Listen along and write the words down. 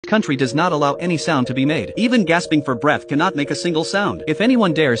country does not allow any sound to be made. Even gasping for breath cannot make a single sound. If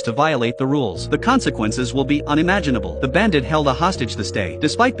anyone dares to violate the rules, the consequences will be unimaginable. The bandit held a hostage this day,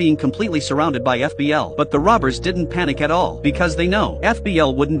 despite being completely surrounded by FBL. But the robbers didn't panic at all, because they know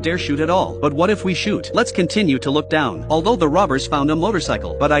FBL wouldn't dare shoot at all. But what if we shoot? Let's continue to look down. Although the robbers found a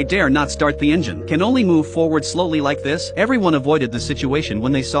motorcycle, but I dare not start the engine. Can only move forward slowly like this. Everyone avoided the situation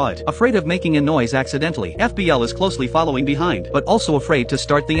when they saw it, afraid of making a noise accidentally. FBL is closely following behind, but also afraid to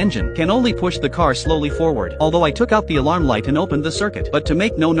start the engine. Can only push the car slowly forward. Although I took out the alarm light and opened the circuit, but to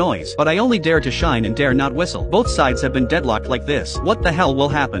make no noise. But I only dare to shine and dare not whistle. Both sides have been deadlocked like this. What the hell will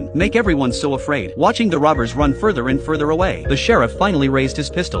happen? Make everyone so afraid. Watching the robbers run further and further away. The sheriff finally raised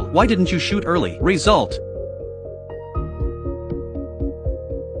his pistol. Why didn't you shoot early? Result.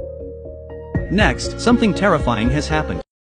 Next, something terrifying has happened.